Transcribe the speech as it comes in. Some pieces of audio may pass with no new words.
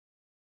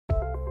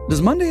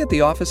Does Monday at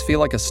the office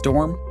feel like a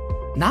storm?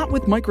 Not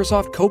with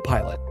Microsoft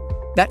Copilot.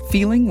 That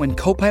feeling when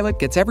Copilot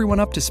gets everyone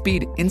up to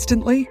speed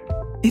instantly?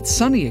 It's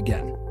sunny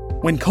again.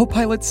 When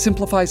Copilot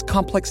simplifies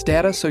complex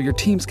data so your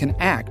teams can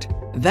act,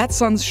 that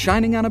sun's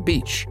shining on a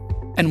beach.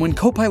 And when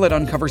Copilot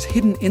uncovers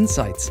hidden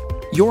insights,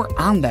 you're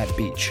on that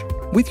beach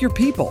with your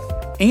people,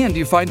 and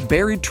you find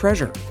buried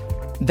treasure.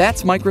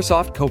 That's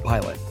Microsoft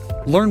Copilot.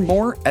 Learn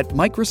more at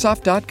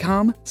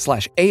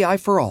Microsoft.com/AI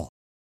for all.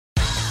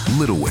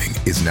 Little Wing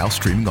is now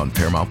streaming on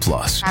Paramount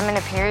Plus. I'm in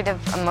a period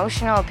of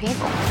emotional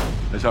upheaval.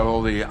 Is that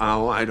all the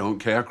I don't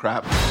care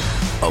crap?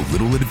 A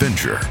little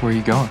adventure. Where are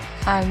you going?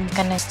 I'm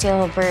gonna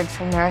steal a bird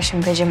from the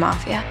Russian pigeon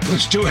mafia.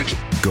 Let's do it.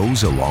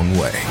 Goes a long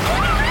way.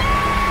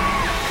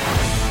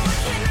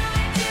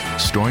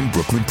 Starring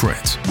Brooklyn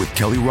Prince with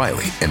Kelly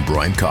Riley and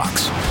Brian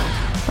Cox.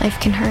 Life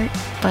can hurt,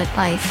 but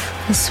life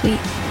is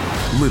sweet.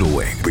 Little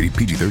Wing, rated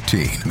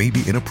PG-13, may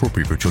be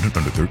inappropriate for children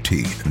under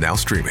 13. Now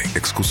streaming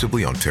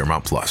exclusively on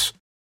Paramount Plus.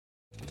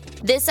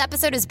 This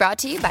episode is brought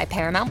to you by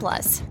Paramount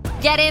Plus.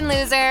 Get in,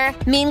 loser!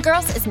 Mean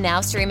Girls is now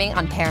streaming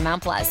on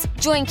Paramount Plus.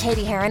 Join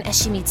Katie Heron as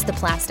she meets the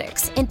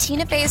plastics in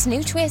Tina Fey's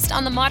new twist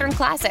on the modern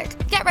classic.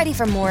 Get ready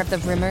for more of the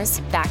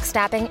rumors,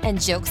 backstabbing, and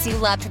jokes you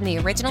loved from the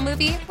original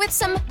movie with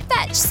some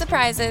fetch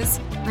surprises.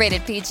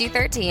 Rated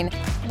PG-13.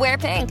 Wear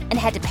pink and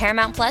head to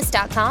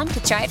ParamountPlus.com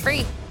to try it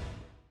free.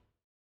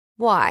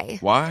 Why?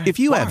 Why? If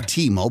you have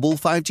T-Mobile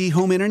 5G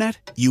home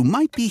internet, you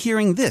might be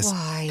hearing this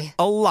Why?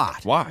 a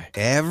lot. Why?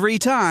 Every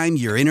time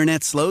your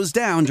internet slows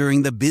down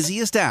during the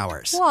busiest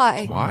hours.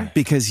 Why? Why?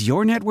 Because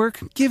your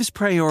network gives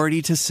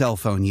priority to cell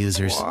phone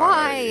users.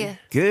 Why?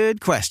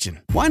 Good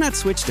question. Why not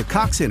switch to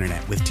Cox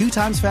Internet with 2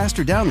 times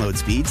faster download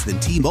speeds than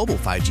T-Mobile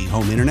 5G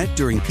home internet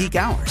during peak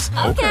hours?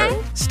 Okay.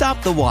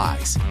 Stop the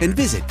whys and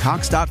visit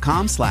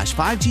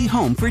cox.com/5G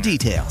home for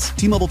details.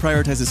 T-Mobile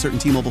prioritizes certain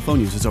T-Mobile phone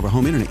users over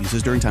home internet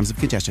users during times of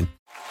congestion.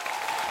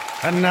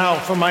 And now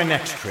for my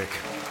next trick.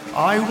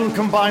 I will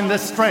combine the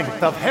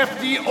strength of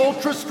hefty,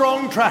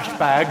 ultra-strong trash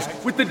bags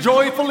with the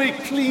joyfully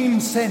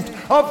clean scent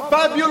of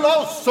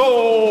Fabuloso!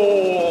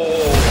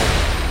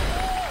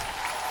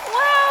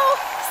 Wow!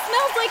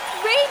 Smells like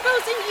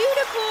rainbows and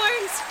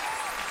unicorns!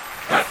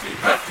 Hefty,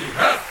 hefty,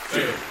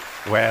 hefty!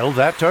 Well,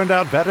 that turned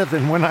out better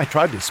than when I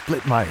tried to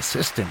split my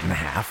assistant in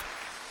half.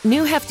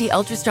 New hefty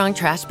ultra strong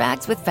trash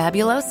bags with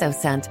Fabuloso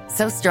scent.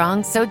 So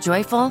strong, so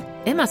joyful,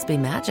 it must be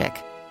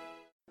magic.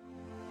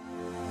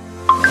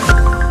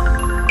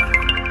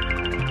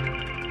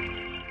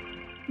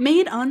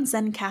 Made on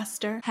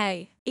Zencaster.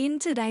 Hey, in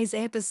today's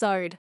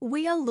episode,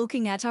 we are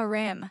looking at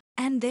RM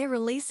and their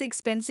release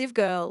Expensive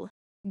Girl.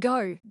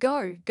 Go,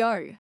 go,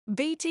 go.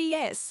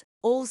 BTS,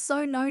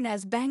 also known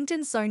as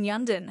Bangtan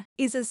Sonyeondan,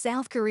 is a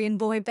South Korean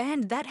boy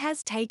band that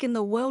has taken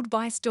the world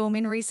by storm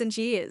in recent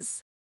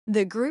years.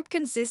 The group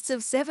consists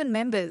of 7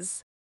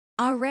 members: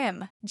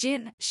 RM,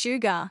 Jin,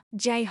 Suga,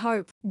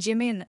 J-Hope,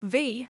 Jimin,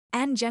 V,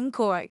 and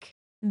Jungkook.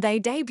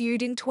 They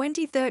debuted in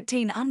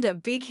 2013 under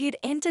Big Hit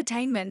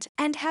Entertainment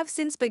and have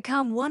since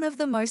become one of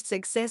the most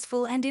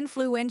successful and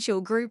influential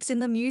groups in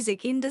the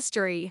music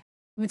industry.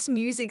 Its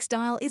music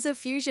style is a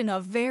fusion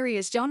of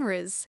various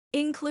genres,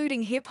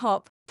 including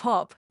hip-hop,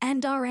 pop,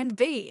 and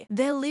R&B.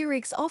 Their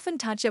lyrics often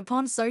touch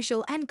upon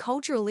social and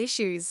cultural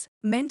issues,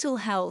 mental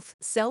health,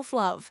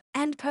 self-love,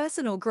 and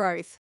personal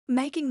growth,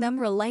 making them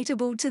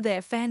relatable to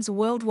their fans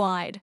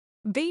worldwide.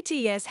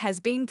 BTS has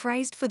been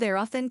praised for their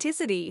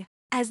authenticity,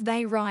 as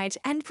they write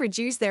and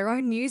produce their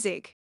own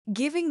music,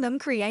 giving them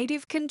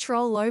creative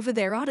control over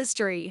their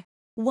artistry.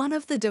 One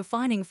of the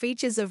defining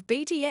features of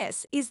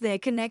BTS is their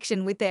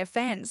connection with their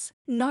fans,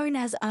 known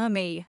as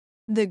ARMY.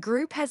 The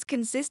group has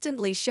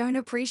consistently shown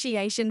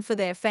appreciation for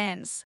their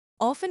fans,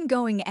 often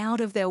going out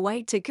of their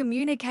way to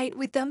communicate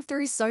with them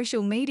through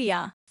social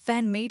media,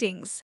 fan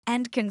meetings,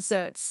 and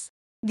concerts.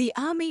 The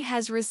ARMY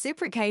has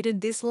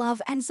reciprocated this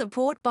love and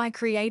support by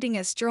creating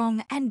a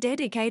strong and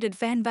dedicated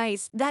fan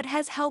base that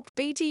has helped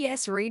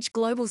BTS reach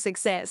global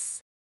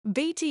success.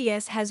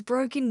 BTS has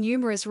broken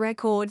numerous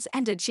records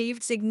and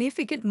achieved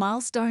significant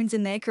milestones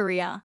in their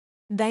career.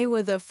 They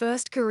were the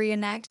first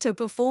Korean act to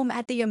perform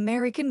at the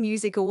American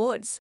Music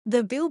Awards,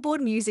 the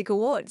Billboard Music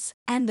Awards,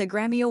 and the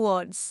Grammy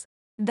Awards.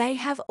 They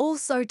have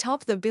also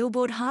topped the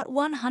Billboard Hot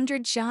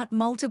 100 chart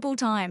multiple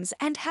times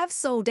and have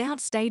sold out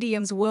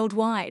stadiums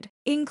worldwide,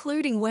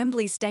 including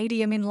Wembley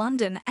Stadium in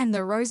London and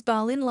the Rose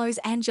Bowl in Los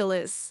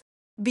Angeles.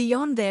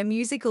 Beyond their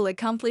musical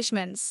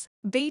accomplishments,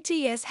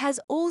 BTS has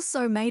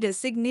also made a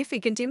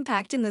significant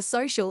impact in the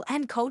social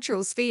and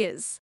cultural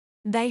spheres.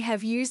 They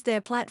have used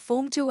their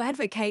platform to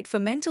advocate for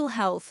mental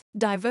health,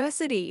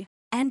 diversity,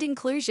 and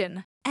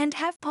inclusion, and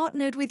have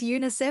partnered with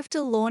UNICEF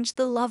to launch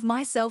the Love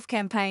Myself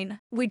campaign,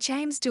 which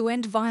aims to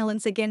end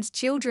violence against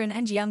children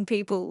and young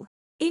people.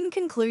 In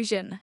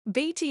conclusion,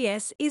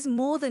 BTS is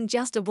more than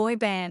just a boy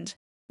band.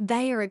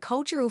 They are a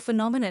cultural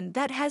phenomenon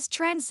that has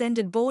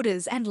transcended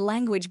borders and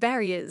language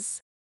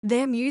barriers.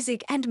 Their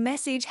music and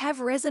message have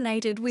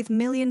resonated with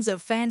millions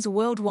of fans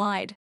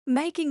worldwide,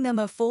 making them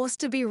a force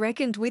to be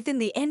reckoned with in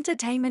the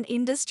entertainment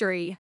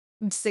industry.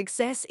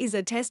 Success is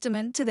a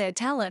testament to their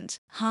talent,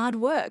 hard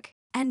work,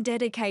 and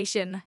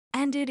dedication,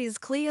 and it is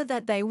clear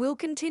that they will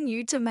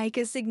continue to make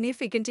a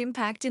significant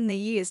impact in the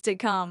years to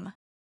come.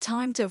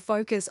 Time to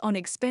focus on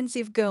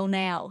Expensive Girl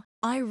now.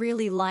 I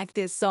really like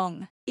this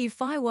song.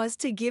 If I was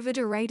to give it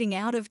a rating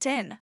out of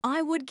 10,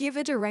 I would give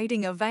it a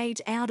rating of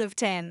 8 out of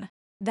 10.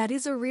 That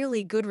is a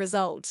really good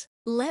result.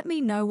 Let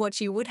me know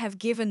what you would have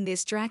given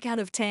this track out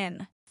of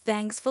 10.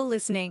 Thanks for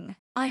listening.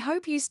 I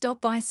hope you stop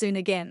by soon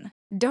again.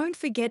 Don't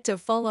forget to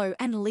follow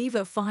and leave a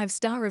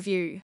 5-star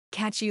review.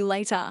 Catch you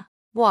later.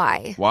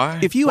 Why? Why?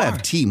 If you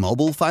have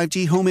T-Mobile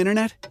 5G home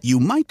internet, you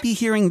might be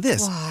hearing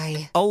this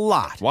Why? a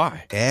lot.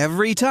 Why?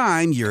 Every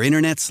time your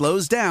internet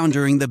slows down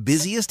during the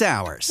busiest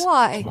hours.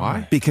 Why?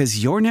 Why?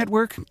 Because your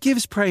network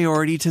gives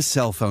priority to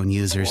cell phone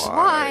users.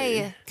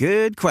 Why?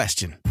 Good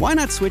question. Why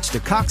not switch to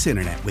Cox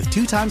Internet with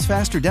 2 times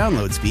faster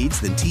download speeds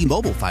than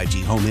T-Mobile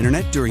 5G home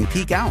internet during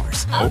peak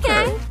hours?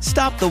 Okay.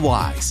 Stop the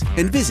whys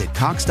and visit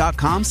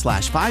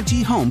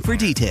cox.com/5G home for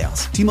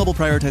details. T-Mobile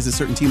prioritizes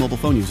certain T-Mobile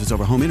phone users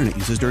over home internet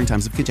users during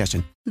times of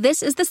congestion.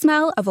 This is the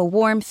smell of a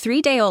warm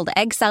 3-day-old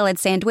egg salad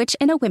sandwich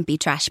in a wimpy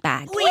trash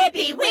bag.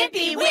 Wimpy,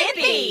 wimpy,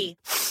 wimpy!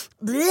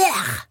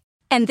 Blech.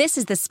 And this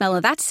is the smell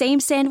of that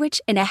same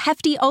sandwich in a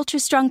hefty,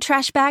 ultra-strong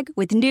trash bag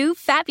with new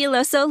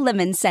Fabuloso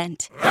lemon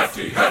scent.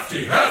 Hefty,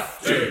 hefty,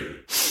 hefty!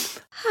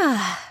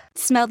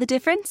 Smell the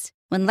difference?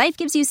 When life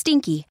gives you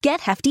stinky,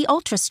 get Hefty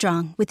Ultra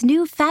Strong with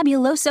new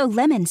Fabuloso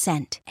lemon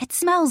scent. It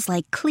smells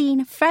like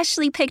clean,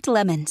 freshly picked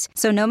lemons.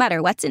 So no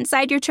matter what's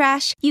inside your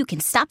trash, you can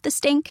stop the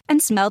stink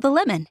and smell the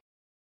lemon.